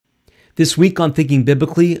This week on Thinking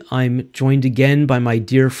Biblically, I'm joined again by my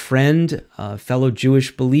dear friend, fellow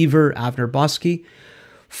Jewish believer, Avner Boskey,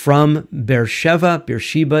 from Beer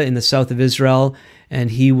Sheva in the south of Israel,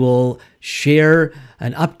 and he will share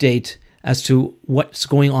an update as to what's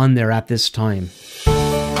going on there at this time.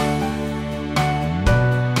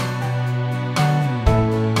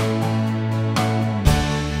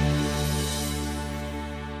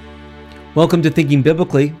 Welcome to Thinking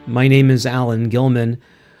Biblically. My name is Alan Gilman.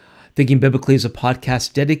 Thinking Biblically is a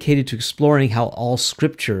podcast dedicated to exploring how all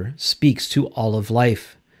Scripture speaks to all of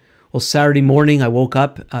life. Well, Saturday morning, I woke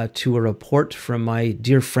up to a report from my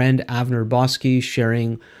dear friend Avner Boskey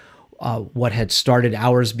sharing what had started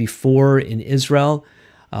hours before in Israel,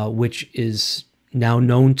 which is now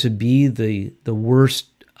known to be the worst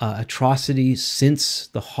atrocity since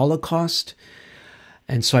the Holocaust.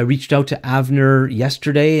 And so I reached out to Avner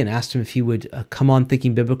yesterday and asked him if he would come on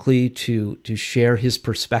Thinking Biblically to share his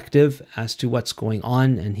perspective as to what's going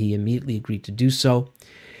on, and he immediately agreed to do so.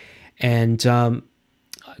 And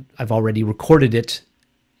I've already recorded it,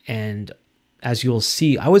 and as you'll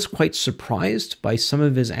see, I was quite surprised by some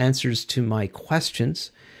of his answers to my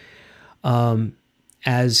questions,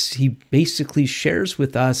 as he basically shares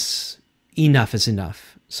with us enough is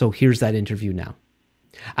enough. So here's that interview now.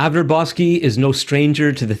 Avner Boskey is no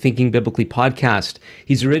stranger to the Thinking Biblically podcast.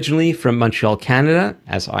 He's originally from Montreal, Canada,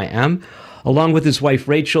 as I am. Along with his wife,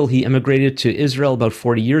 Rachel, he immigrated to Israel about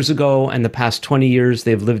 40 years ago, and the past 20 years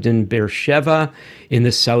they've lived in Beer Sheva in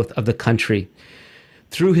the south of the country.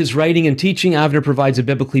 Through his writing and teaching, Avner provides a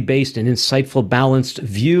biblically based and insightful, balanced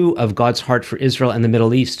view of God's heart for Israel and the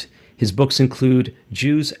Middle East. His books include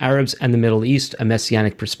Jews, Arabs, and the Middle East, a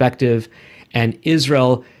Messianic Perspective, and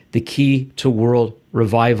Israel, the Key to World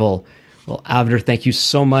Revival. Well, Avner, thank you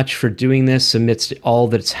so much for doing this amidst all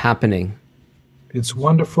that's happening. It's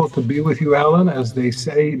wonderful to be with you, Alan. As they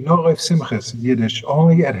say, no rev simchas in Yiddish,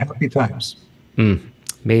 only at happy times.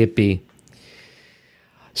 May it be.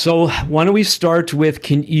 So why don't we start with,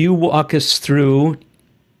 can you walk us through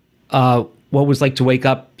what it was like to wake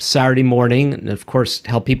up Saturday morning, and of course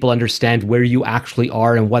help people understand where you actually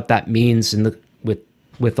are and what that means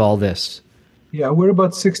with all this? Yeah, we're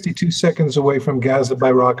about 62 seconds away from Gaza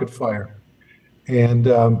by rocket fire. And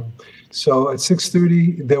so at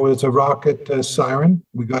 6:30, there was a rocket siren.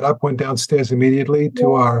 We got up, went downstairs immediately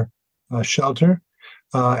to our shelter.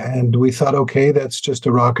 And we thought, okay, that's just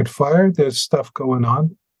a rocket fire. There's stuff going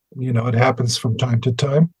on. You know, it happens from time to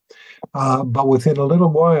time. But within a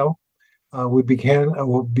little while, we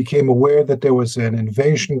became aware that there was an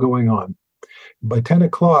invasion going on. By 10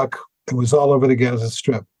 o'clock, it was all over the Gaza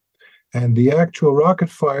Strip. And the actual rocket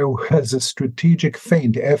fire was a strategic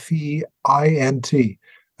feint, F-E-I-N-T,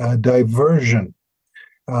 diversion,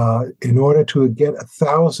 in order to get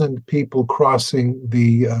 1,000 people crossing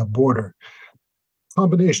the border.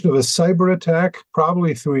 Combination of a cyber attack,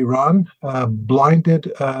 probably through Iran,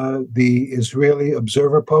 blinded the Israeli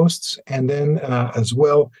observer posts. And then as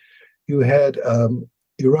well, you had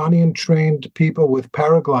Iranian-trained people with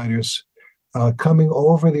paragliders coming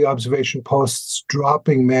over the observation posts,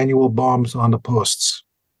 dropping manual bombs on the posts.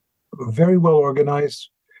 Very well organized.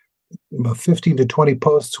 About 15 to 20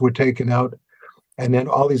 posts were taken out. And then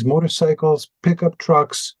all these motorcycles, pickup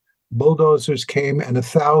trucks, bulldozers came, and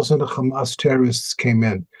 1,000 Hamas terrorists came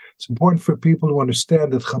in. It's important for people to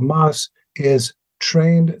understand that Hamas is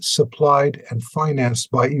trained, supplied, and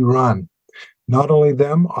financed by Iran. Not only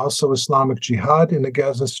them, also Islamic Jihad in the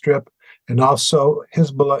Gaza Strip, and also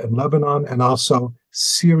Hezbollah in Lebanon, and also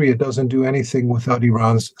Syria doesn't do anything without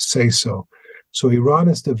Iran's say-so. So Iran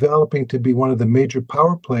is developing to be one of the major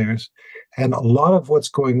power players, and a lot of what's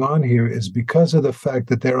going on here is because of the fact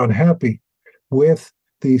that they're unhappy with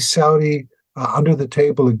the Saudi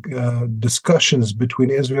under-the-table discussions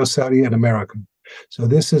between Israel, Saudi, and America. So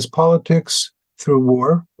this is politics through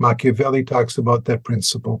war. Machiavelli talks about that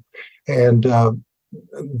principle. And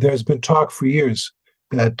there's been talk for years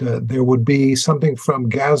that there would be something from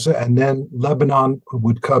Gaza, and then Lebanon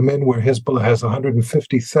would come in, where Hezbollah has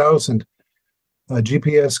 150,000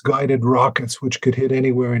 GPS-guided rockets, which could hit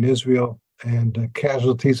anywhere in Israel, and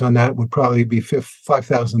casualties on that would probably be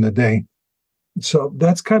 5,000 a day. So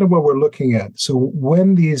that's kind of what we're looking at. So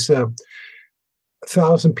when these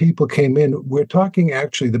 1,000 people came in, we're talking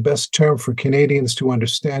actually the best term for Canadians to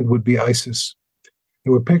understand would be ISIS.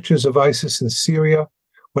 There were pictures of ISIS in Syria.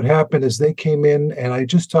 What happened is they came in, and I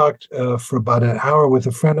just talked for about an hour with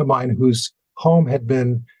a friend of mine whose home had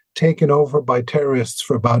been taken over by terrorists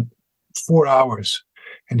for about 4 hours.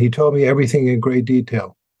 And he told me everything in great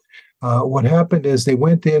detail. What happened is they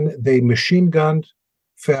went in, they machine gunned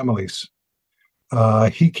families.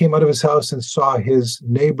 He came out of his house and saw his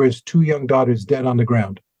neighbor's two young daughters dead on the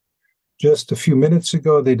ground. Just a few minutes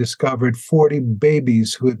ago, they discovered 40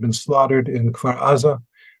 babies who had been slaughtered in Kfar Aza,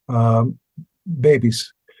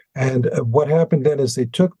 babies. And what happened then is they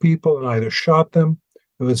took people and either shot them.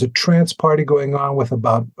 There was a trance party going on with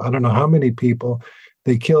about, I don't know how many people.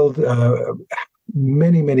 They killed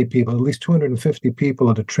many, many people, at least 250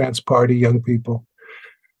 people at a trance party, young people.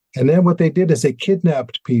 And then what they did is they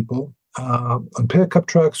kidnapped people on pickup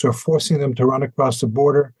trucks or forcing them to run across the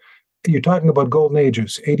border. You're talking about golden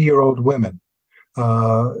agers, 80-year-old women,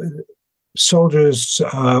 soldiers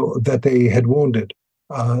that they had wounded,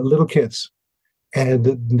 little kids.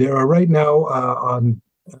 And there are right now on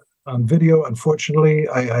video, unfortunately,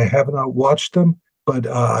 I have not watched them, but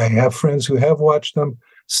I have friends who have watched them,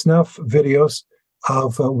 snuff videos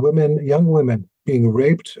of women, young women, being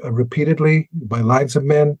raped repeatedly by lines of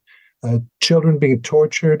men, children being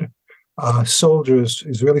tortured, soldiers,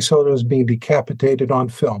 Israeli soldiers being decapitated on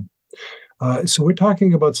film. So we're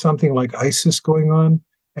talking about something like ISIS going on.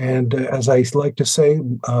 And as I like to say,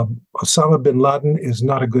 Osama bin Laden is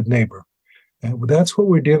not a good neighbor. And that's what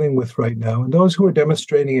we're dealing with right now. And those who are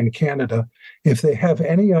demonstrating in Canada, if they have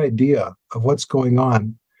any idea of what's going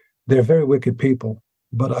on, they're very wicked people.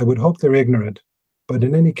 But I would hope they're ignorant. But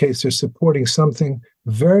in any case, they're supporting something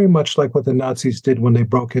very much like what the Nazis did when they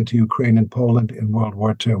broke into Ukraine and Poland in World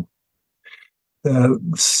War II.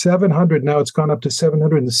 700, now it's gone up to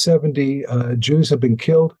 770 Jews have been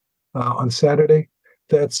killed on Saturday.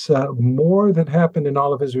 That's more than happened in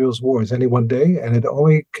all of Israel's wars any one day, and it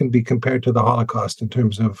only can be compared to the Holocaust in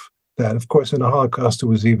terms of that. Of course, in the Holocaust, it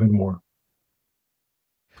was even more.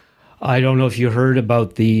 I don't know if you heard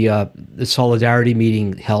about the solidarity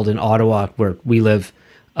meeting held in Ottawa, where we live,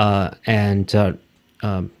 and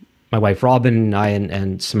my wife Robin and I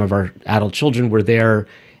and some of our adult children were there.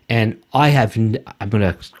 And I'm going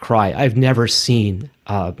to cry. I've never seen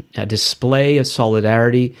a display of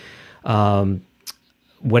solidarity.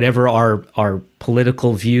 Whatever our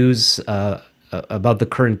political views about the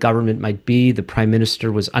current government might be, the Prime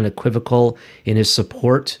Minister was unequivocal in his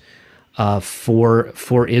support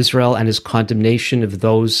for Israel and his condemnation of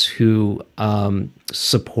those who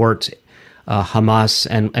support Hamas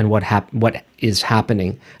and what is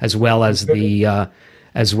happening, as well as these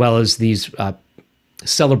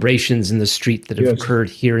celebrations in the street that have occurred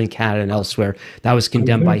here in Canada and elsewhere. That was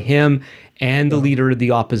condemned by him and the leader of the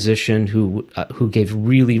opposition, who gave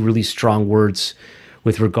really, really strong words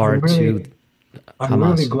with regard to Hamas. I'm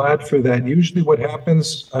really glad for that. Usually what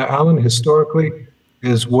happens, Alan, historically,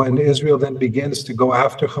 is when Israel then begins to go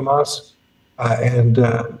after Hamas, and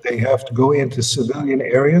they have to go into civilian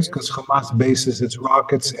areas, because Hamas bases its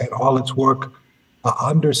rockets and all its work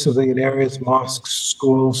under civilian areas, mosques,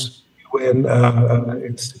 schools, UN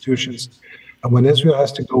institutions. And when Israel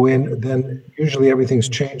has to go in, then usually everything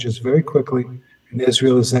changes very quickly, and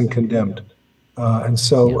Israel is then condemned. And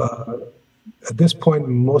so at this point,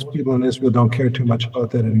 most people in Israel don't care too much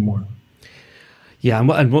about that anymore. Yeah,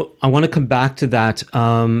 and I want to come back to that.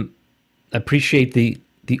 I appreciate the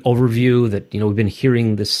overview that, we've been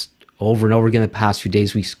hearing this over and over again the past few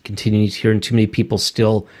days. We continue to hear, and too many people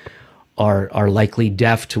still are likely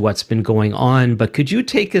deaf to what's been going on. But could you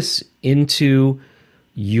take us into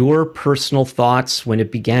your personal thoughts when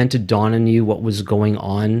it began to dawn on you what was going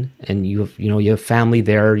on, and you have family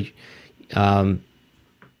there?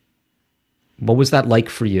 What was that like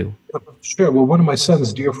for you? Sure. Well, one of my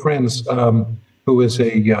son's dear friends, who is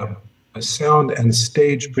a sound and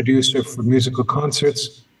stage producer for musical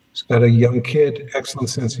concerts, he's got a young kid, excellent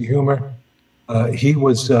sense of humor. He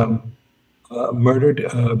was murdered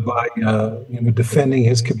by defending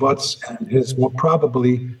his kibbutz, and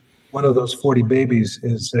probably one of those 40 babies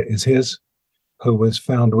is his, who was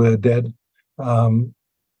found dead.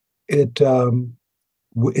 It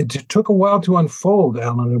took a while to unfold,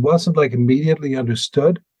 Alan. It wasn't like immediately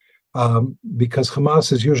understood, because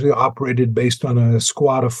Hamas is usually operated based on a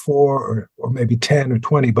squad of 4 or maybe 10 or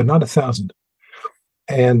 20, but not 1,000.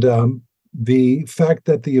 And the fact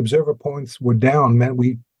that the observer points were down meant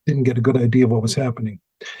we didn't get a good idea of what was happening.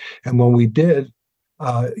 And when we did,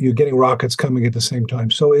 you're getting rockets coming at the same time.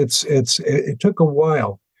 So it took a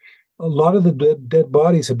while. A lot of the dead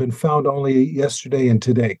bodies have been found only yesterday and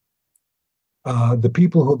today. The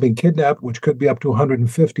people who have been kidnapped, which could be up to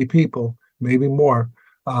 150 people, maybe more,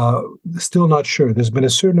 still not sure. There's been a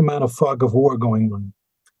certain amount of fog of war going on.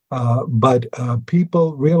 But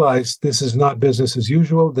people realize this is not business as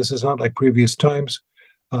usual. This is not like previous times.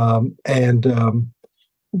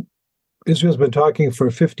 Israel's been talking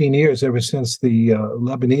for 15 years, ever since the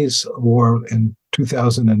Lebanese war in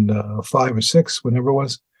 2005 or 6, whenever it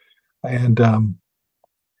was. And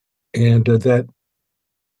and that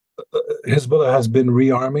Hezbollah has been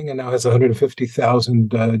rearming and now has 150,000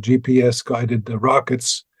 GPS-guided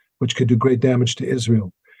rockets, which could do great damage to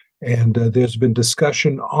Israel. And there's been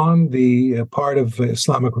discussion on the part of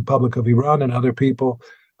Islamic Republic of Iran and other people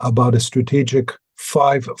about a strategic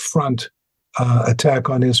five-front attack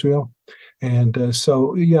on Israel. And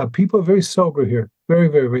so, yeah, people are very sober here, very,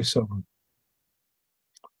 very, very sober.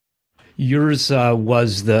 Yours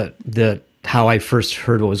was the how I first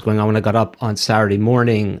heard what was going on when I got up on Saturday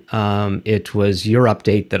morning. It was your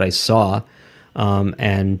update that I saw,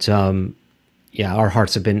 and yeah, our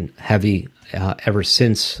hearts have been heavy ever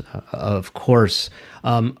since. Of course,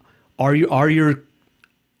 how much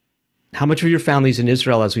of your family's in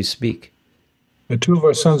Israel as we speak? Two of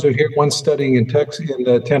our sons are here. One's studying in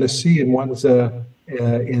Tennessee, and one's in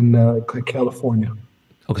California.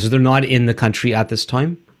 Okay, so they're not in the country at this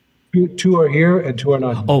time. Two are here, and two are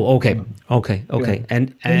not. Oh, okay. Yeah.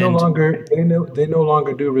 And they no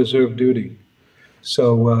longer do reserve duty.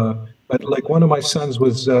 So, but like one of my sons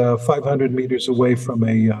was 500 meters away from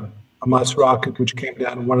a Hamas rocket, which came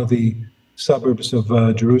down in one of the suburbs of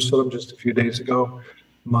Jerusalem just a few days ago.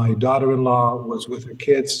 My daughter-in-law was with her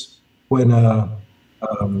kids when a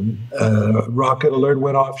rocket alert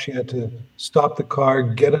went off. She had to stop the car,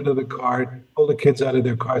 get out of the car, pull the kids out of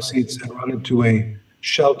their car seats, and run into a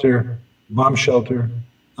bomb shelter.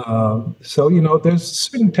 So, there's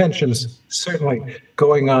certain tensions certainly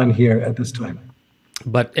going on here at this time.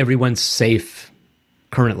 But everyone's safe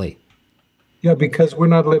currently. Yeah, because we're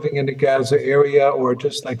not living in the Gaza area, or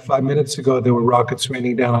just like 5 minutes ago, there were rockets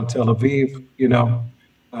raining down on Tel Aviv,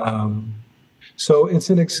 So it's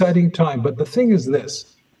an exciting time. But the thing is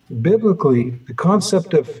this, biblically, the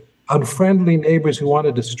concept of unfriendly neighbors who want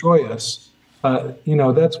to destroy us,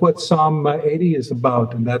 that's what Psalm 80 is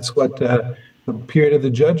about, and that's what the period of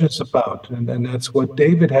the Judges is about, and that's what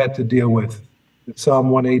David had to deal with in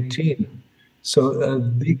Psalm 118. So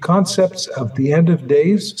the concepts of the end of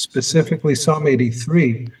days, specifically Psalm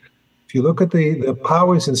 83, if you look at the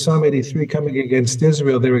powers in Psalm 83 coming against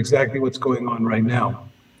Israel, they're exactly what's going on right now.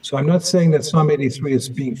 So I'm not saying that Psalm 83 is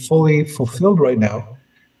being fully fulfilled right now,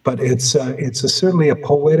 but it's certainly a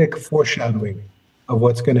poetic foreshadowing of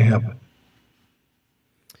what's going to happen.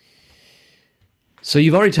 So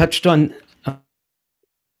you've already touched on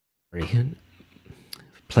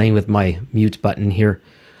playing with my mute button here.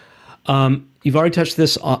 You've already touched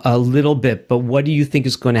this a little bit, but what do you think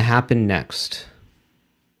is going to happen next?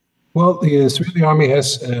 Well, the Israeli army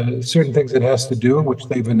has certain things it has to do, which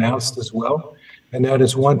they've announced as well. And that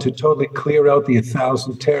is one, to totally clear out the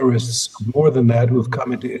 1,000 terrorists, more than that, who have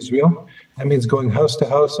come into Israel. That means going house to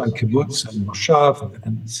house on kibbutz and moshav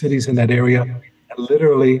and cities in that area, and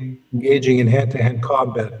literally engaging in hand-to-hand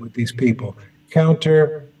combat with these people.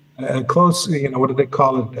 Counter, close, what do they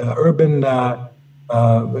call it? Urban, urban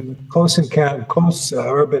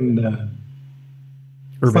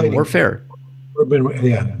fighting. Warfare.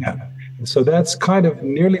 Yeah. And so that's kind of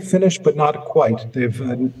nearly finished, but not quite. They've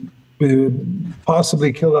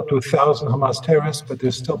possibly killed up to 1,000 Hamas terrorists, but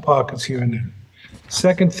there's still pockets here and there.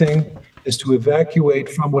 Second thing is to evacuate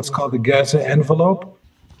from what's called the Gaza envelope,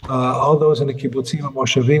 all those in the kibbutzim and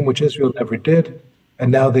moshavim, which Israel never did,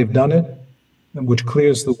 and now they've done it, which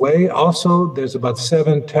clears the way. Also, there's about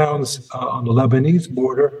 7 towns on the Lebanese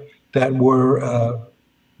border that were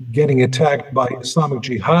getting attacked by Islamic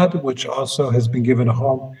Jihad, which also has been given a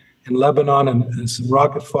home in Lebanon, and some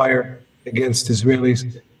rocket fire against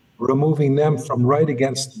Israelis, removing them from right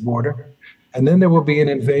against the border. And then there will be an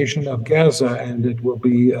invasion of Gaza, and it will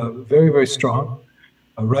be very, very strong.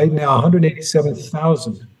 Right now,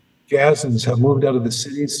 187,000 Gazans have moved out of the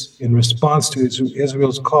cities in response to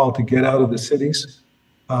Israel's call to get out of the cities.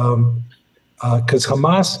 Because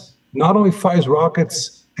Hamas not only fires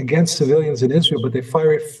rockets against civilians in Israel, but they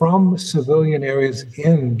fire it from civilian areas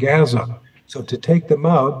in Gaza. So to take them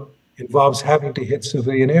out involves having to hit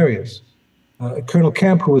civilian areas. Colonel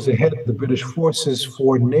Camp, who was the head of the British forces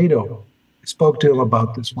for NATO, I spoke to him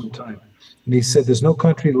about this one time. And he said there's no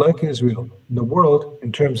country like Israel in the world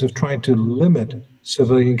in terms of trying to limit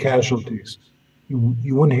civilian casualties.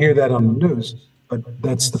 You wouldn't hear that on the news, but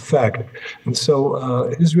that's the fact. And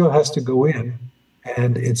so Israel has to go in,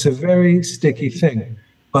 and it's a very sticky thing.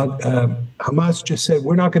 But Hamas just said,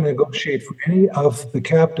 we're not going to negotiate for any of the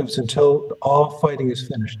captives until all fighting is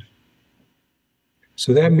finished.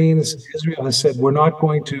 So that means Israel has said, we're not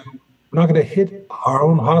going to hit our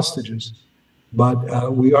own hostages,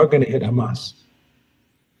 but we are going to hit Hamas.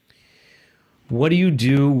 What do you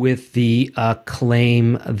do with the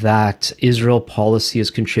claim that Israel policy has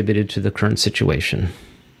contributed to the current situation?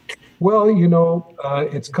 Well,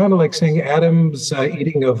 it's kind of like saying Adam's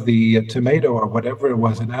eating of the tomato or whatever it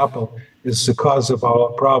was, an apple, is the cause of all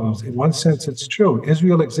our problems. In one sense, it's true.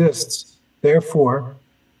 Israel exists. Therefore,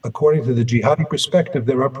 according to the jihadi perspective,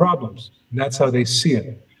 there are problems. And that's how they see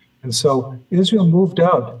it. And so Israel moved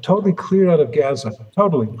out, totally cleared out of Gaza,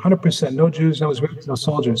 totally, 100%, no Jews, no Israelis, no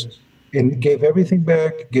soldiers, and gave everything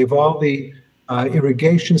back, gave all the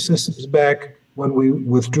irrigation systems back when we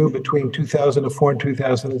withdrew between 2004 and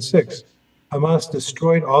 2006. Hamas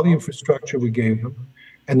destroyed all the infrastructure we gave them,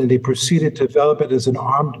 and then they proceeded to develop it as an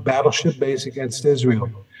armed battleship base against Israel.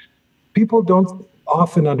 People don't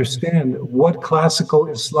often understand what classical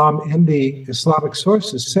Islam in the Islamic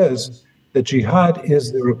sources says that jihad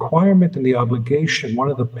is the requirement and the obligation, one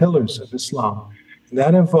of the pillars of Islam. And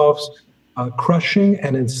that involves crushing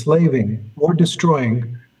and enslaving or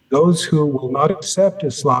destroying those who will not accept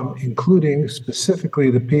Islam, including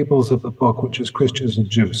specifically the peoples of the book, which is Christians and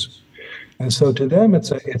Jews. And so to them,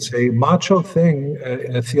 it's a macho thing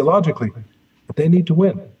theologically. But they need to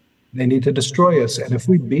win. They need to destroy us. And if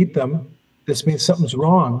we beat them, this means something's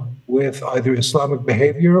wrong with either Islamic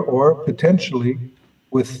behavior or potentially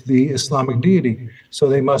with the Islamic deity. So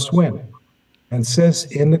they must win. And it says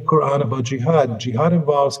in the Quran about jihad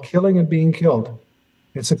involves killing and being killed.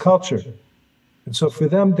 It's a culture. And so for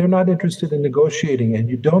them, they're not interested in negotiating, and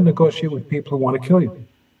you don't negotiate with people who want to kill you.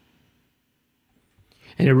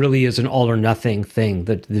 And it really is an all or nothing thing.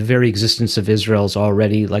 That the very existence of Israel is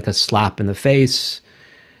already like a slap in the face,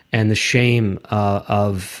 and the shame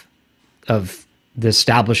of the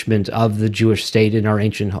establishment of the Jewish state in our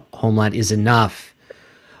ancient homeland is enough.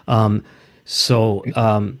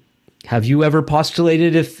 Have you ever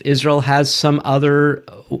postulated if Israel has some other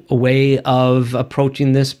way of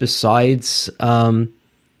approaching this besides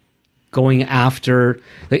going after,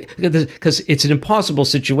 because it's an impossible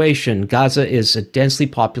situation. Gaza is a densely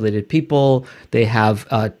populated people. They have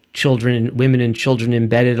women and children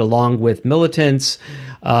embedded along with militants.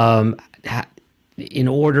 In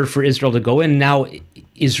order for Israel to go in, now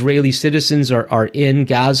Israeli citizens are in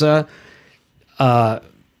Gaza.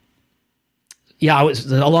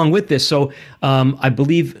 Along with this. So I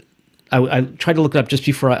believe I tried to look it up just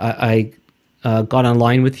before I got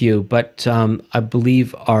online with you, but I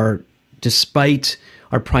believe despite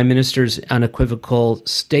our Prime Minister's unequivocal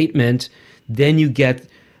statement, then you get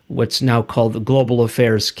what's now called the Global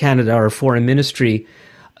Affairs Canada, or Foreign Ministry,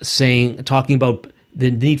 talking about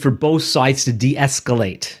the need for both sides to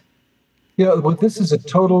de-escalate. Yeah, well, this is a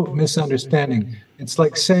total misunderstanding. It's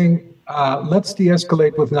like saying, let's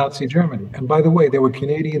de-escalate with Nazi Germany. And by the way, there were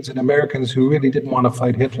Canadians and Americans who really didn't want to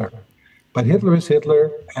fight Hitler. But Hitler is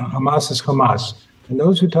Hitler, and Hamas is Hamas. And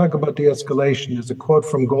those who talk about de-escalation, there's a quote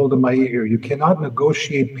from Golda Meir: you cannot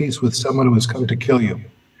negotiate peace with someone who has come to kill you.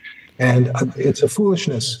 And it's a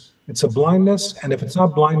foolishness. It's a blindness. And if it's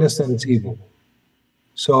not blindness, then it's evil.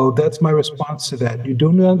 So that's my response to that. You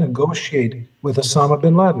do not negotiate with Osama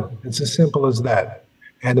bin Laden. It's as simple as that.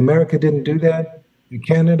 And America didn't do that. And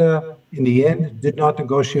Canada, in the end, did not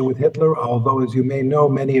negotiate with Hitler, although, as you may know,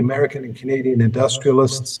 many American and Canadian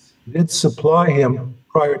industrialists did supply him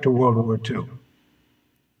prior to World War II.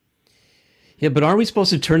 Yeah, but aren't we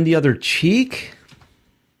supposed to turn the other cheek?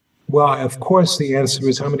 Well, of course, the answer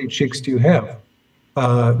is, how many cheeks do you have?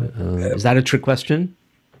 Is that a trick question?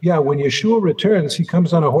 Yeah, when Yeshua returns, he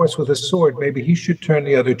comes on a horse with a sword. Maybe he should turn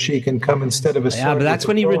the other cheek and come instead of a sword. Yeah, but that's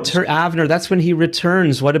when he returns. Avner, that's when he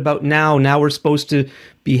returns. What about now? Now we're supposed to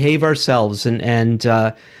behave ourselves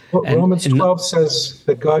Romans 12 says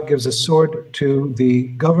that God gives a sword to the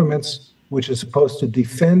governments, which is supposed to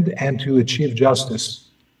defend and to achieve justice.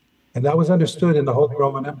 And that was understood in the Holy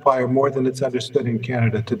Roman Empire more than it's understood in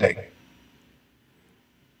Canada today.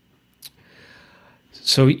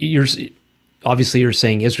 So you're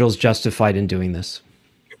saying Israel's justified in doing this.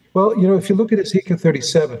 Well, if you look at Ezekiel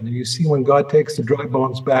 37, and you see when God takes the dry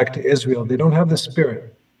bones back to Israel, they don't have the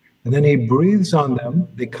Spirit. And then he breathes on them,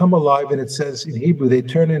 they come alive, and it says in Hebrew, they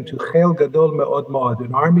turn into Chel Gadol Me'od Mo'od,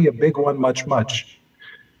 an army, a big one, much, much.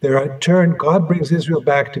 God brings Israel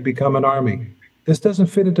back to become an army. This doesn't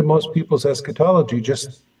fit into most people's eschatology,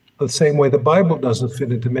 just the same way the Bible doesn't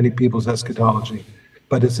fit into many people's eschatology.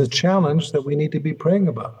 But it's a challenge that we need to be praying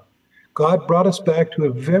about. God brought us back to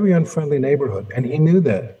a very unfriendly neighborhood, and he knew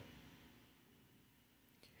that.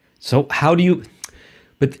 So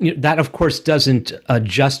but that of course doesn't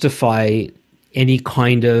justify any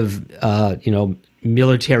kind of,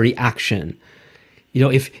 military action.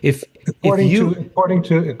 According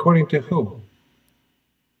to who?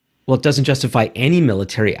 Well, it doesn't justify any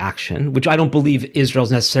military action, which I don't believe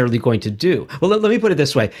Israel's necessarily going to do. Well, let me put it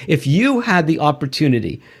this way. If you had the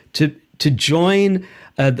opportunity to to join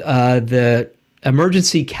the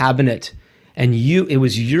emergency cabinet, and it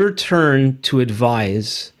was your turn to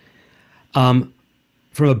advise. From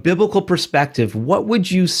a biblical perspective, what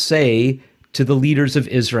would you say to the leaders of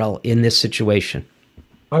Israel in this situation?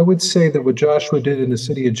 I would say that what Joshua did in the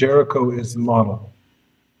city of Jericho is the model.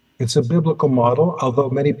 It's a biblical model, although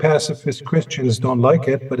many pacifist Christians don't like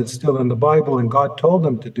it, but it's still in the Bible, and God told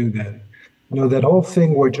them to do that. You know, that whole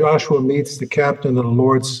thing where Joshua meets the captain of the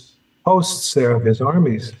Lord's hosts there, of his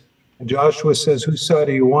armies, and Joshua says, whose side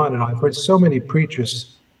are you on? And I've heard so many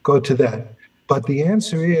preachers go to that. But the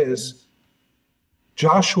answer is,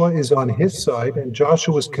 Joshua is on his side, and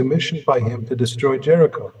Joshua was commissioned by him to destroy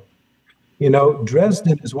Jericho. You know,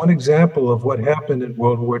 Dresden is one example of what happened in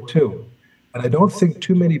World War II. And I don't think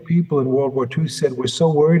too many people in World War II said we're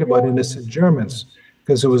so worried about innocent Germans,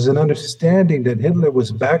 because there was an understanding that Hitler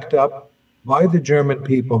was backed up by the German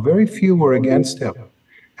people. Very few were against him.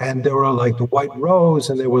 And there were like the White Rose,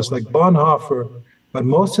 and there was like Bonhoeffer, but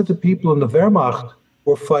most of the people in the Wehrmacht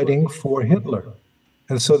were fighting for Hitler.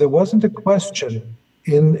 And so there wasn't a question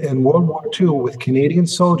in World War II with Canadian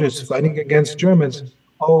soldiers fighting against Germans,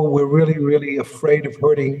 oh, we're really, really afraid of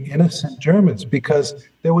hurting innocent Germans, because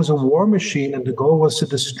there was a war machine and the goal was to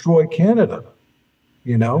destroy Canada,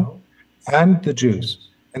 you know, and the Jews.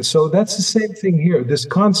 And so that's the same thing here. This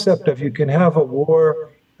concept of you can have a war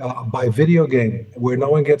by video game where no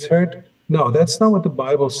one gets hurt. No, that's not what the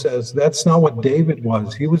Bible says. That's not what David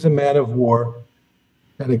was. He was a man of war.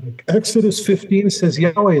 And Exodus 15 says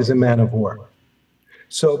Yahweh is a man of war.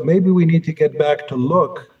 So maybe we need to get back to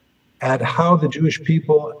look at how the Jewish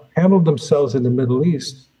people handled themselves in the Middle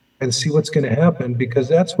East and see what's going to happen, because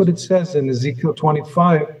that's what it says in Ezekiel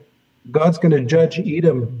 25. God's going to judge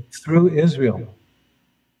Edom through Israel.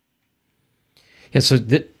 Yeah, so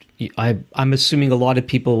I'm assuming a lot of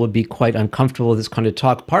people would be quite uncomfortable with this kind of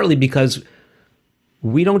talk, partly because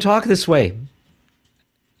we don't talk this way.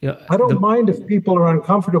 You know, I don't mind if people are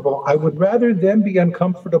uncomfortable. I would rather them be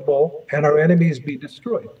uncomfortable and our enemies be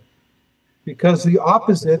destroyed, because the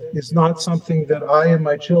opposite is not something that I and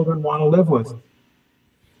my children want to live with.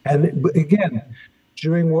 And again,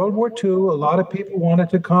 during World War II, a lot of people wanted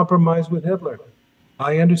to compromise with Hitler.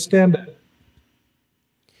 I understand that.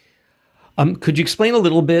 Could you explain a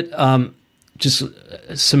little bit, just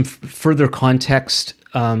some further context?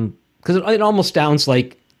 Because it almost sounds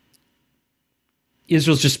like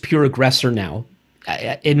Israel's just pure aggressor now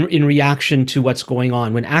in reaction to what's going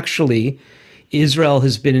on, when actually Israel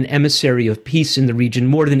has been an emissary of peace in the region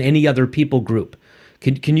more than any other people group.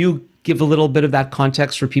 Can you give a little bit of that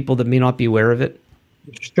context for people that may not be aware of it?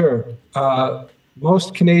 Sure.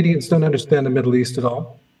 Most Canadians don't understand the Middle East at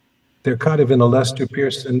all. They're kind of in a Lester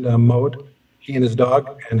Pearson mode, he and his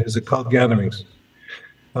dog and his occult gatherings.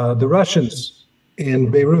 The Russians in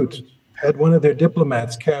Beirut had one of their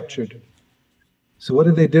diplomats captured. So what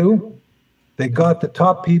did they do? They got the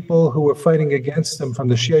top people who were fighting against them from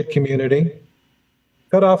the Shiite community,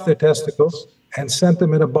 cut off their testicles, and sent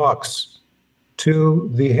them in a box to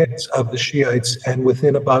the heads of the Shiites. And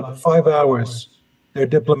within about 5 hours, their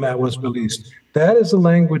diplomat was released. That is a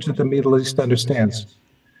language that the Middle East understands.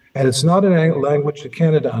 And it's not a language that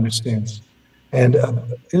Canada understands. And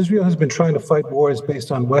Israel has been trying to fight wars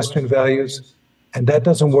based on Western values, and that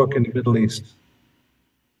doesn't work in the Middle East.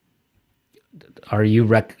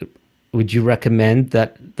 Would you recommend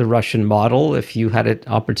that the Russian model, if you had an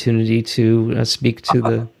opportunity to speak to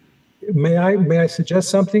the... May I suggest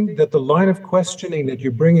something? That the line of questioning that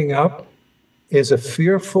you're bringing up is a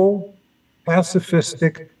fearful,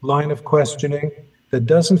 pacifistic line of questioning that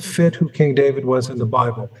doesn't fit who King David was in the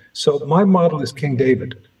Bible. So my model is King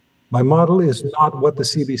David. My model is not what the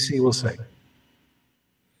CBC will say.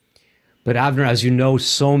 But Avner, as you know,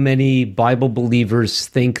 so many Bible believers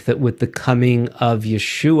think that with the coming of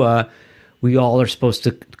Yeshua, we all are supposed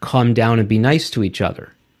to calm down and be nice to each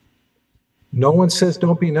other. No one says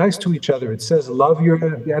don't be nice to each other. It says love your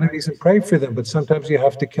enemies and pray for them, but sometimes you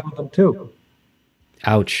have to kill them too.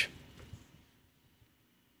 Ouch.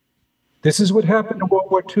 This is what happened in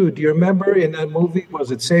World War II. Do you remember in that movie,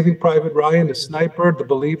 was it Saving Private Ryan, the sniper, the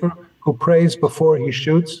believer who prays before he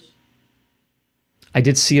shoots? I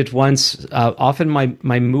did see it once. Often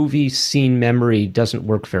my movie scene memory doesn't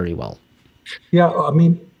work very well. Yeah, I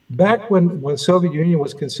mean, back when Soviet Union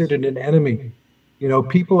was considered an enemy, you know,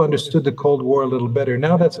 people understood the Cold War a little better.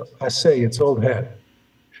 Now that's, I say, it's old hat.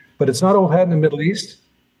 But it's not old hat in the Middle East,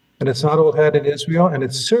 and it's not old hat in Israel, and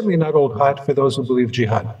it's certainly not old hat for those who believe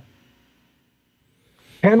jihad.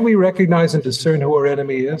 Can we recognize and discern who our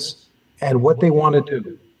enemy is and what they want to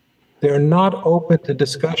do? They're not open to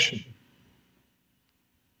discussion.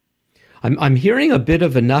 I'm hearing a bit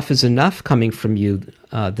of enough is enough coming from you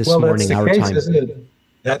this morning, our time. Isn't it?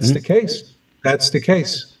 That's the case. That's the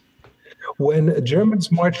case. When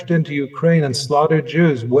Germans marched into Ukraine and slaughtered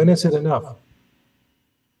Jews, when is it enough?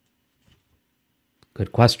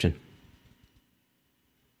 Good question.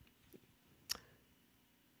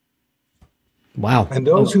 Wow. And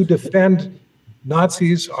those who defend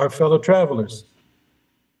Nazis are fellow travelers.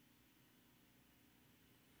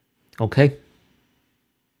 Okay.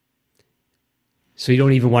 So you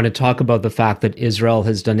don't even want to talk about the fact that Israel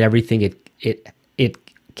has done everything it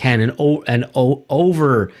can and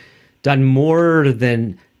over done more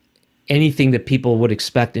than anything that people would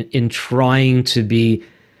expect in trying to be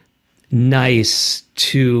nice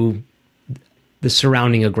to the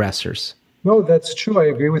surrounding aggressors. No, that's true. I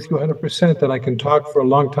agree with you 100%, and I can talk for a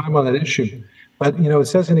long time on that issue. But, it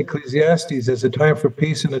says in Ecclesiastes, there's a time for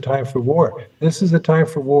peace and a time for war. This is a time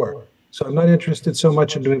for war. So I'm not interested so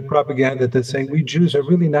much in doing propaganda that say we Jews are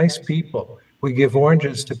really nice people. We give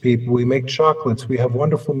oranges to people. We make chocolates. We have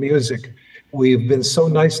wonderful music. We've been so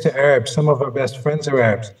nice to Arabs. Some of our best friends are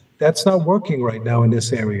Arabs. That's not working right now in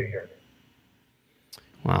this area here.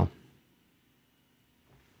 Wow.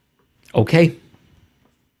 Okay.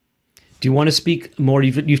 Do you want to speak more?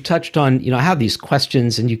 You've touched on, I have these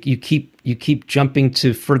questions, and you keep jumping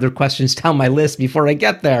to further questions down my list before I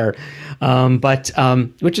get there, but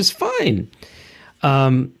which is fine.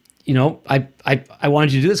 I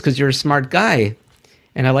wanted you to do this because you're a smart guy,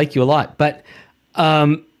 and I like you a lot. But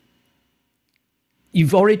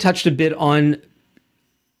you've already touched a bit on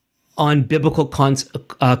biblical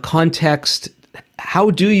context.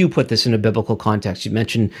 How do you put this in a biblical context? You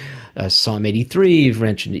mentioned Psalm 83, you've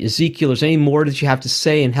mentioned Ezekiel. Is there any more that you have to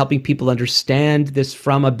say in helping people understand this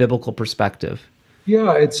from a biblical perspective?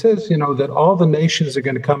 Yeah, it says, that all the nations are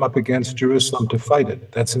going to come up against Jerusalem to fight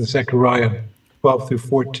it. That's in Zechariah 12 through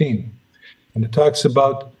 14. And it talks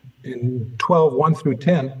about in 12, 1 through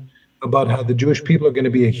 10, about how the Jewish people are going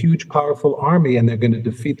to be a huge, powerful army and they're going to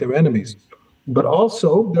defeat their enemies. But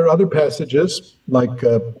also, there are other passages like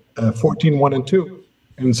 14, 1 and 2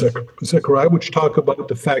 in Zechariah, which talk about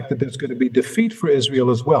the fact that there's going to be defeat for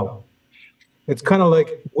Israel as well. It's kind of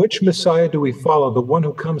like, which Messiah do we follow? The one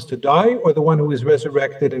who comes to die or the one who is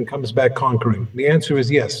resurrected and comes back conquering? The answer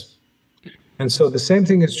is yes. And so the same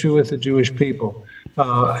thing is true with the Jewish people.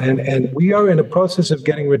 And we are in a process of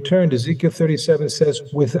getting returned. Ezekiel 37 says,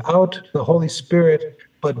 without the Holy Spirit,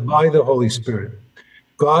 but by the Holy Spirit.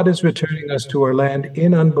 God is returning us to our land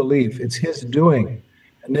in unbelief. It's his doing.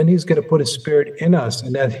 And then he's going to put his spirit in us,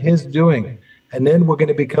 and that's his doing. And then we're going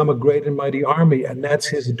to become a great and mighty army, and that's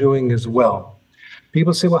his doing as well.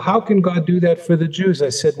 People say, well, how can God do that for the Jews? I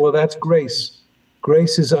said, well, that's grace.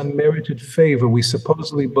 Grace is unmerited favor. We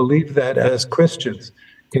supposedly believe that as Christians.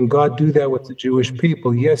 Can God do that with the Jewish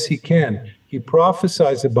people? Yes, he can. He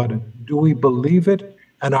prophesies about it. Do we believe it?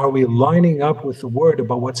 And are we lining up with the word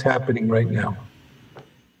about what's happening right now?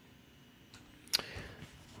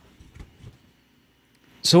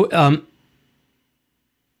 So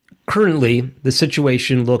currently, the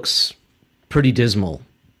situation looks pretty dismal.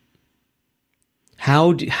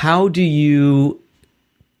 How do you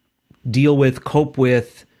cope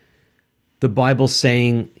with the Bible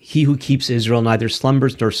saying, he who keeps Israel neither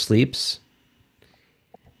slumbers nor sleeps?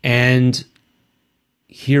 And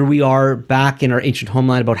here we are back in our ancient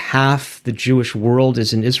homeland. About half the Jewish world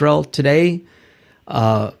is in Israel today.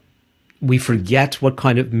 We forget what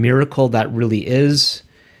kind of miracle that really is.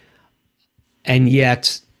 And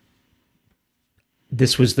yet,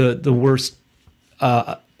 this was the worst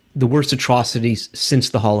atrocities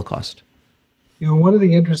since the Holocaust. One of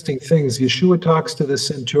the interesting things, Yeshua talks to the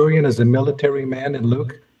centurion as a military man in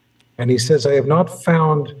Luke, and he says, I have not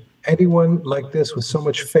found anyone like this with so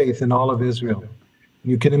much faith in all of Israel.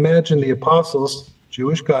 You can imagine the apostles,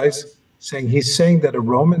 Jewish guys, he's saying that a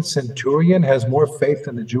Roman centurion has more faith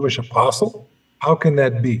than a Jewish apostle? How can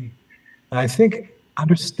that be? And I think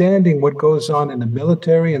understanding what goes on in the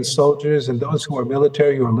military and soldiers, and those who are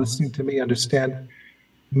military who are listening to me understand,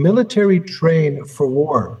 military train for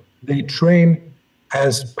war. They train,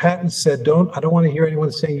 as Patton said, I don't want to hear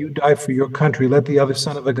anyone saying you die for your country, let the other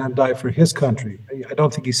son of a gun die for his country. I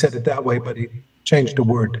don't think he said it that way, but he changed the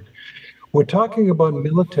word. We're talking about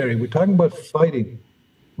military, we're talking about fighting.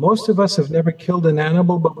 Most of us have never killed an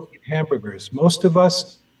animal, but we eat hamburgers. Most of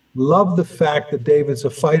us love the fact that David's a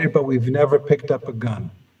fighter, but we've never picked up a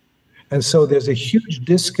gun. And so there's a huge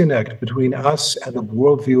disconnect between us and the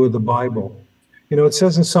worldview of the Bible. It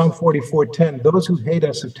says in Psalm 44:10, those who hate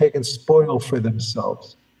us have taken spoil for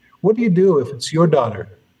themselves. What do you do if it's your daughter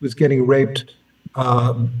who's getting raped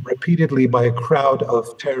repeatedly by a crowd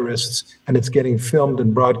of terrorists, and it's getting filmed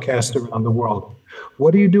and broadcast around the world.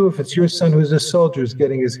 What do you do if it's your son who's a soldier is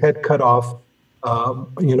getting his head cut off,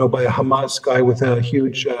 by a Hamas guy with a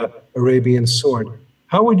huge Arabian sword?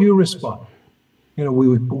 How would you respond?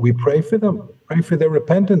 We pray for them, pray for their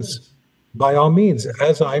repentance, by all means,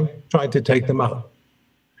 as I'm trying to take them out.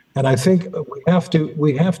 And I think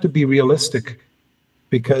we have to be realistic,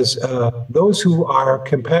 because those who are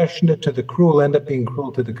compassionate to the cruel end up being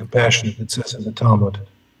cruel to the compassionate, it says in the Talmud.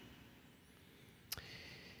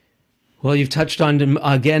 Well, you've touched on,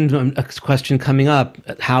 again, a question coming up.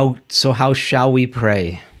 How shall we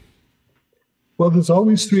pray? Well, there's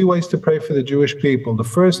always three ways to pray for the Jewish people. The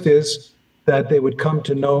first is that they would come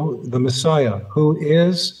to know the Messiah, who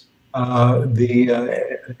is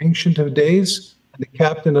the Ancient of Days and the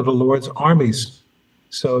captain of the Lord's armies.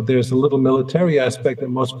 So there's a little military aspect that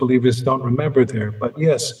most believers don't remember there. But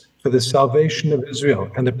yes, for the salvation of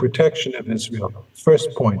Israel and the protection of Israel,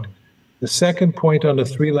 first point. The second point on the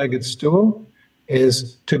three-legged stool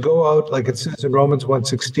is to go out, like it says in Romans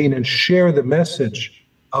 1:16, and share the message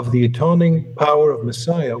of the atoning power of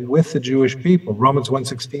Messiah with the Jewish people. Romans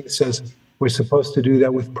 1:16 says we're supposed to do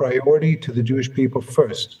that with priority to the Jewish people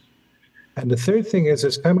first. And the third thing is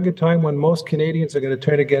there's coming a time when most Canadians are going to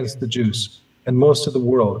turn against the Jews and most of the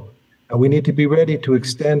world. And we need to be ready to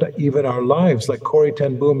extend even our lives, like Corrie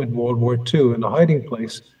ten Boom in World War II, in a hiding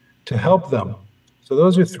place, to help them. So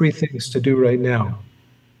those are three things to do right now.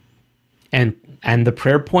 And the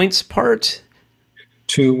prayer points part?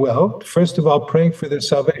 First of all, praying for their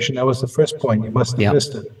salvation. That was the first point. You must have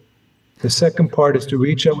missed it. The second part is to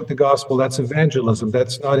reach out with the gospel. That's evangelism.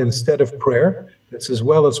 That's not instead of prayer. That's as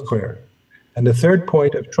well as prayer. And the third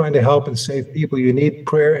point of trying to help and save people, you need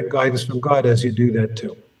prayer and guidance from God as you do that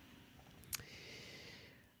too.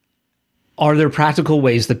 Are there practical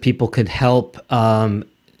ways that people could help?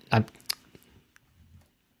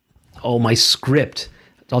 My script.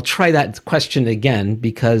 I'll try that question again,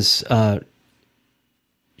 because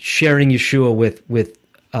sharing Yeshua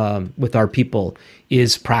with our people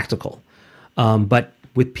is practical. But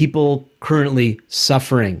with people currently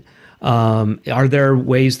suffering, are there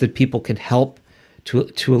ways that people can help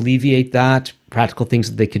to alleviate that, practical things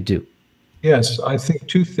that they could do? Yes, I think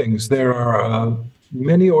two things. There are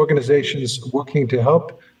many organizations working to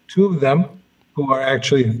help. Two of them who are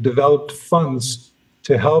actually developed funds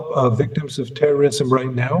to help victims of terrorism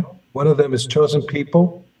right now. One of them is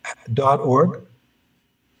chosenpeople.org.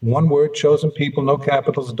 One word, chosenpeople, no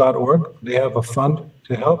capitals.org. They have a fund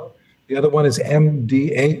to help. The other one is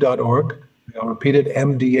mda.org. I'll repeat it,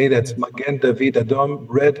 MDA, that's Magen David Adom,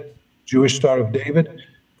 Red Jewish Star of David.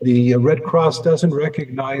 The Red Cross doesn't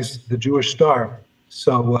recognize the Jewish star.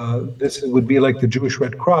 So this would be like the Jewish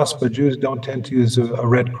Red Cross, but Jews don't tend to use a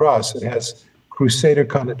Red Cross. It has crusader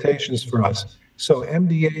connotations for us. So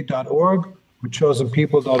mda.org or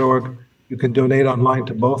chosenpeople.org, you can donate online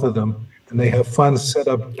to both of them, and they have funds set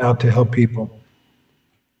up now to help people.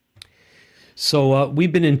 So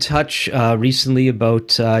we've been in touch recently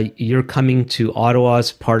about your coming to Ottawa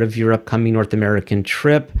as part of your upcoming North American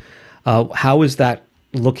trip. How is that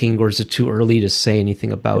looking, or is it too early to say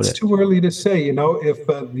anything about it? It's too early to say. If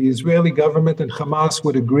the Israeli government and Hamas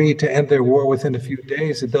would agree to end their war within a few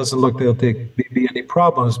days, it doesn't look there'll be any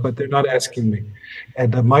problems, but they're not asking me.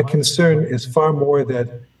 And my concern is far more that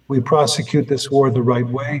we prosecute this war the right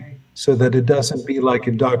way, so that it doesn't be like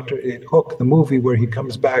in Hook, the movie, where he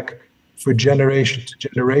comes back for generation to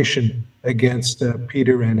generation against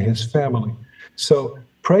Peter and his family. So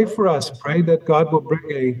pray for us. Pray that God will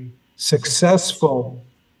bring a successful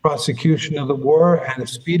prosecution of the war and a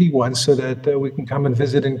speedy one, so that we can come and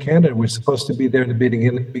visit in Canada. We're supposed to be there in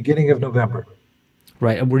the beginning of November.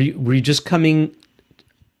 Right. Were you just coming?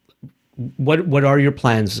 What are your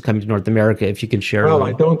plans coming to North America, if you can share? Well,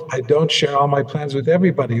 I don't share all my plans with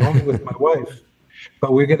everybody, only with my wife.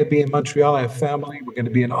 But we're going to be in Montreal. I have family. We're going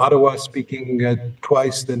to be in Ottawa speaking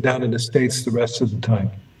twice, then down in the States the rest of the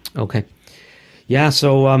time. Okay. Yeah,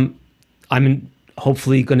 so I'm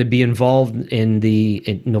hopefully going to be involved in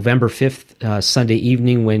November 5th, Sunday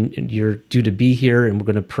evening, when you're due to be here, and we're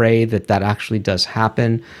going to pray that actually does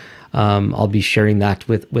happen. I'll be sharing that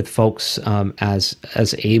with folks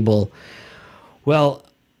as able. Well,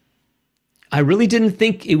 I really didn't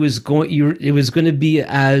think it was going to be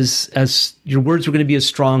as your words were going to be as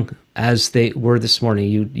strong as they were this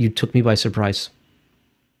morning. You took me by surprise.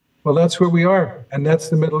 Well, that's where we are, and that's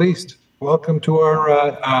the Middle East. Welcome to our,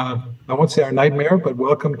 I won't say our nightmare, but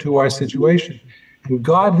welcome to our situation. And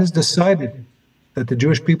God has decided that the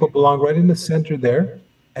Jewish people belong right in the center there,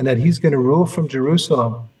 and that he's going to rule from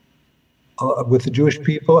Jerusalem with the Jewish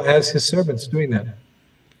people as his servants doing that.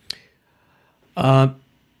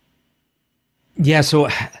 Yeah, so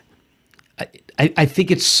I think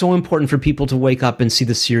it's so important for people to wake up and see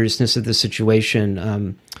the seriousness of the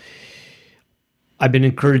situation. I've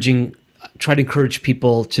been try to encourage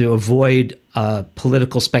people to avoid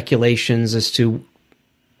political speculations as to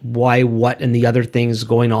why, what, and the other things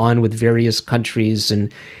going on with various countries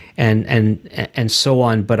and so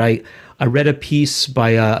on. But I read a piece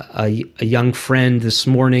by a young friend this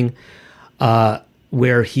morning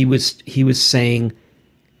where he was saying,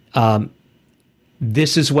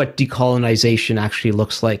 this is what decolonization actually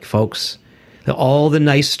looks like, folks. All the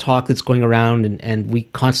nice talk that's going around, and we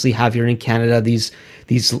constantly have here in Canada these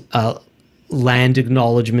land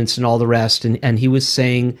acknowledgements and all the rest. And he was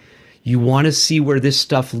saying, you want to see where this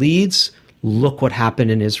stuff leads? Look what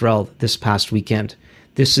happened in Israel this past weekend.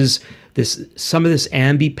 Some of this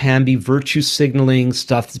amby-pamby virtue signaling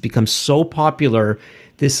stuff that's become so popular.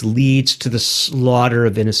 This leads to the slaughter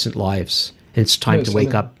of innocent lives. And it's time to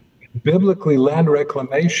wake up. Biblically, land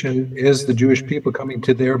reclamation is the Jewish people coming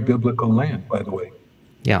to their biblical land, by the way.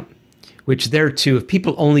 Yeah, which there too, if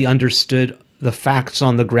people only understood the facts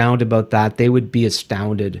on the ground about that, they would be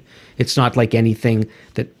astounded. It's not like anything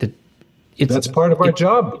that's part of our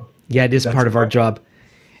job. Yeah, it is part of our job.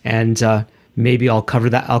 And maybe I'll cover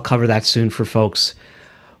that soon for folks.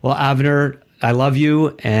 Well, Avner, I love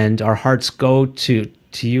you, and our hearts go to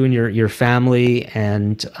you and your family,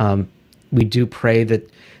 and we do pray that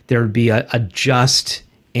there would be a just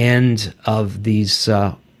end of these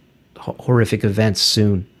horrific events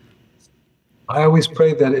soon. I always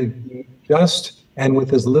pray that it be just and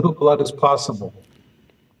with as little blood as possible.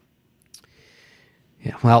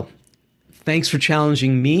 Yeah, well, thanks for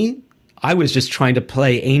challenging me. I was just trying to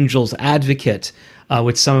play angel's advocate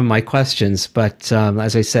with some of my questions, but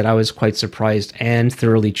as I said, I was quite surprised and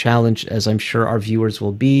thoroughly challenged, as I'm sure our viewers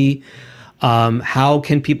will be. How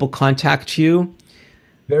can people contact you?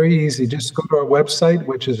 Very easy. Just go to our website,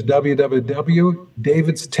 which is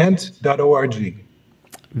www.davidstent.org.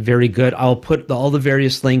 Very good. I'll put all the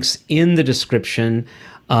various links in the description,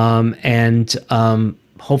 and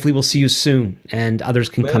hopefully we'll see you soon, and others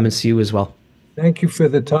can come and see you as well. Thank you for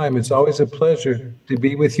the time. It's always a pleasure to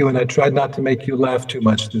be with you, and I tried not to make you laugh too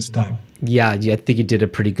much this time. Yeah, I think you did a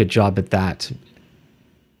pretty good job at that.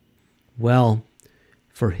 Well,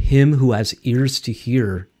 for him who has ears to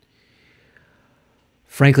hear,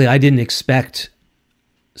 frankly, I didn't expect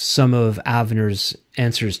some of Avner's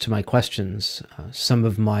answers to my questions. Some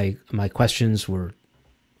of my questions were,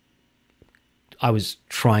 I was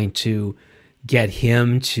trying to get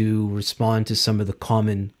him to respond to some of the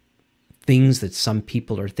common things that some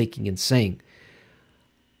people are thinking and saying.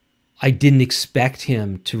 I didn't expect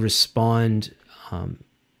him to respond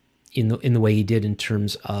in the way he did in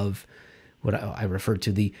terms of what I referred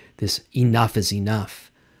to this enough is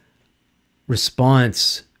enough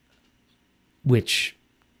response, which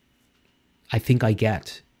I think I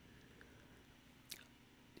get.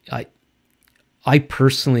 I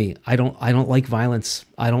personally, I don't like violence.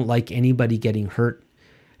 I don't like anybody getting hurt.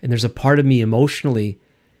 And there's a part of me emotionally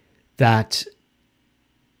that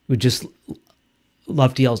would just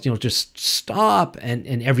love to yell, just stop.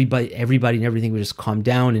 And everybody and everything would just calm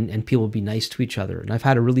down, and people would be nice to each other. And I've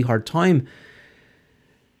had a really hard time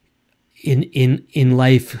in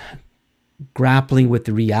life grappling with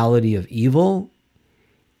the reality of evil,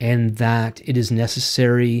 and that it is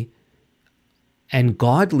necessary and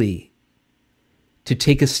godly to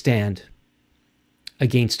take a stand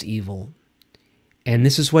against evil. And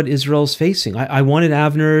this is what Israel's facing. I wanted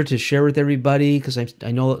Avner to share with everybody, because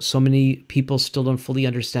I know so many people still don't fully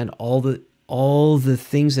understand all the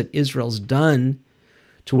things that Israel's done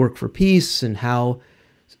to work for peace, and how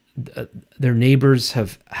their neighbors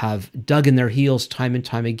have dug in their heels time and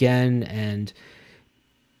time again. And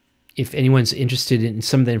if anyone's interested in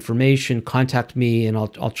some of the information, contact me, and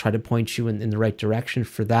I'll try to point you in the right direction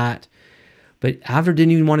for that. But Avner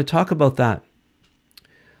didn't even want to talk about that.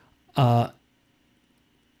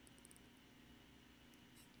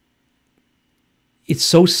 It's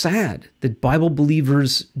so sad that Bible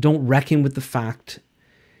believers don't reckon with the fact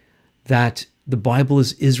that the Bible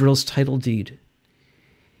is Israel's title deed.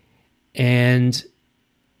 And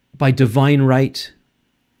by divine right,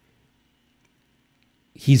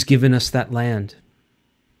 he's given us that land.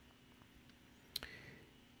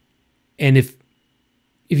 And if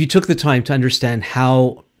you took the time to understand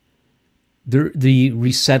how the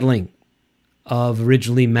resettling of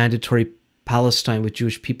originally mandatory Palestine with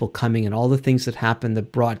Jewish people coming, and all the things that happened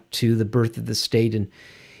that brought to the birth of the state in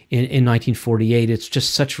 1948, it's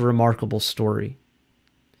just such a remarkable story.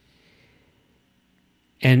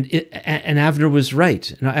 And Avner was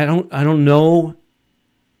right. And I don't know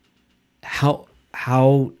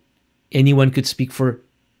how anyone could speak for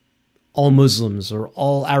all Muslims or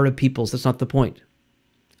all Arab peoples. That's not the point.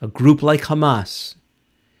 A group like Hamas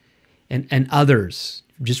and others,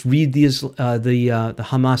 just read the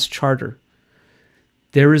Hamas charter.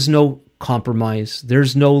 There is no compromise.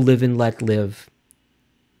 There's no live and let live.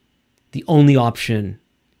 The only option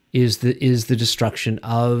is the destruction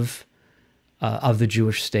of the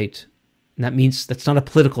Jewish state. And that means that's not a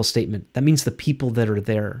political statement. That means the people that are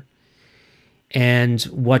there. And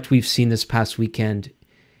what we've seen this past weekend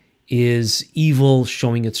is evil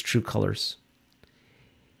showing its true colors.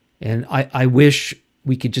 And I wish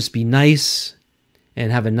we could just be nice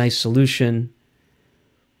and have a nice solution,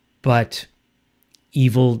 but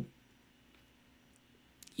evil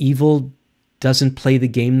doesn't play the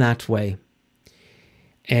game that way.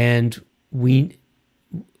 And we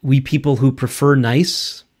people who prefer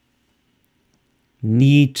nice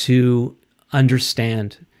need to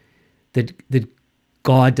understand that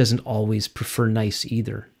God doesn't always prefer nice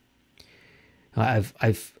either. I've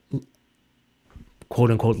quote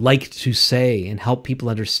unquote liked to say and help people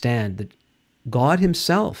understand that God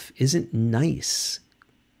himself isn't nice.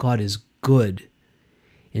 God is good.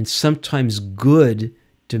 And sometimes good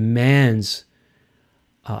demands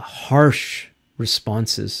harsh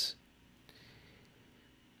responses.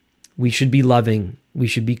 We should be loving. We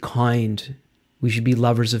should be kind. We should be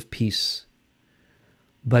lovers of peace.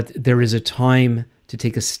 But there is a time to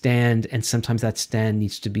take a stand, and sometimes that stand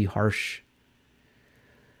needs to be harsh.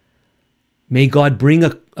 May God bring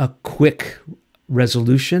a quick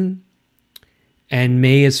resolution, and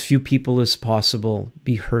may as few people as possible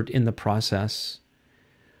be hurt in the process.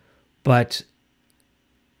 But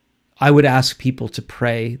I would ask people to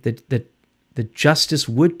pray that justice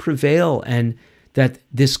would prevail, and that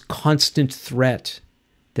this constant threat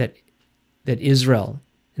that Israel,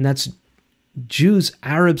 and that's Jews,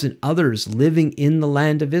 Arabs, and others living in the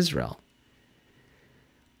land of Israel,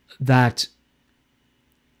 that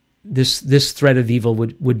this threat of evil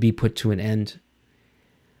would be put to an end.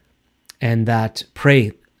 And that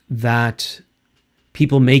pray that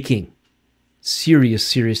people making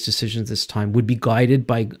serious decisions this time would be guided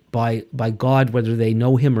by God, whether they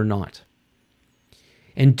know him or not.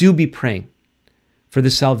 And do be praying for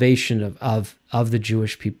the salvation of the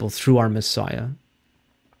Jewish people through our Messiah.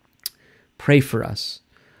 Pray for us.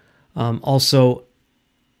 Also,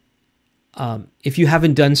 if you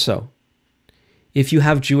haven't done so, if you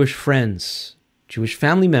have Jewish friends, Jewish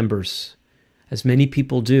family members, as many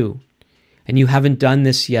people do, and you haven't done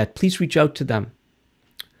this yet, please reach out to them.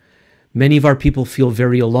 Many of our people feel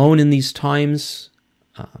very alone in these times,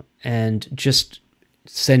 and just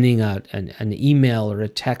sending an email or a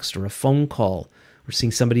text or a phone call, or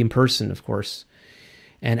seeing somebody in person, of course,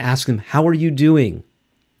 and ask them, how are you doing?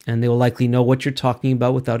 And they will likely know what you're talking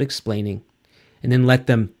about without explaining. And then let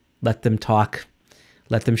them talk,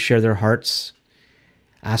 let them share their hearts.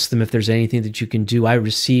 Ask them if there's anything that you can do. I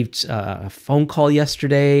received a phone call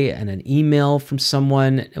yesterday and an email from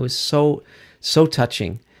someone. It was so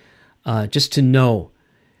touching, just to know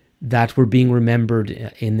that we're being remembered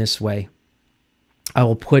in this way. I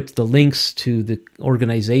will put the links to the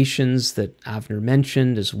organizations that Avner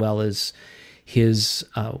mentioned, as well as his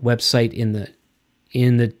website in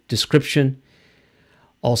the description.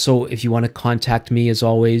 Also, if you want to contact me, as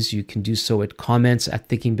always, you can do so at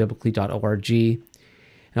comments@thinkingbiblically.org.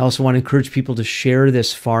 And I also want to encourage people to share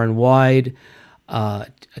this far and wide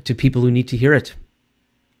to people who need to hear it.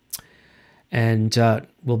 And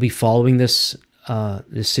we'll be following this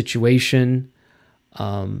situation,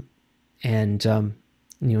 and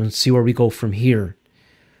see where we go from here.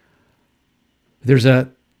 There's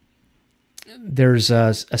a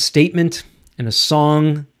statement and a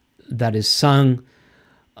song that is sung,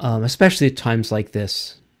 especially at times like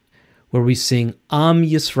this, where we sing Am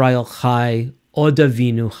Yisrael Chai, Od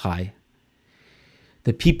Avinu Chai.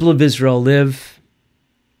 The people of Israel live,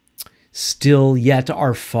 still yet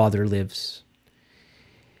our Father lives.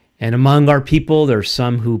 And among our people, there are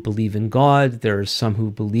some who believe in God, there are some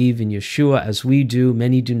who believe in Yeshua as we do,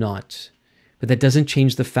 many do not. But that doesn't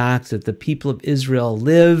change the fact that the people of Israel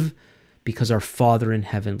live because our Father in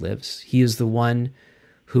heaven lives. He is the one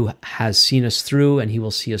who has seen us through, and he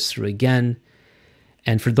will see us through again.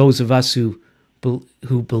 And for those of us who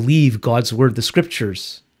believe God's word, the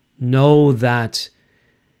scriptures, know that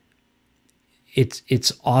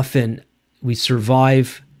it's often we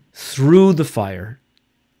survive through the fire,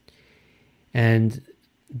 and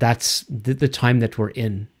that's the time that we're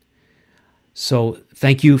in. So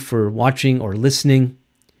thank you for watching or listening,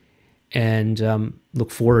 and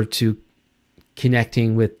look forward to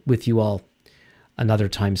connecting with you all another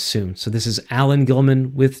time soon. So this is Alan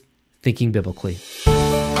Gilman with Thinking Biblically.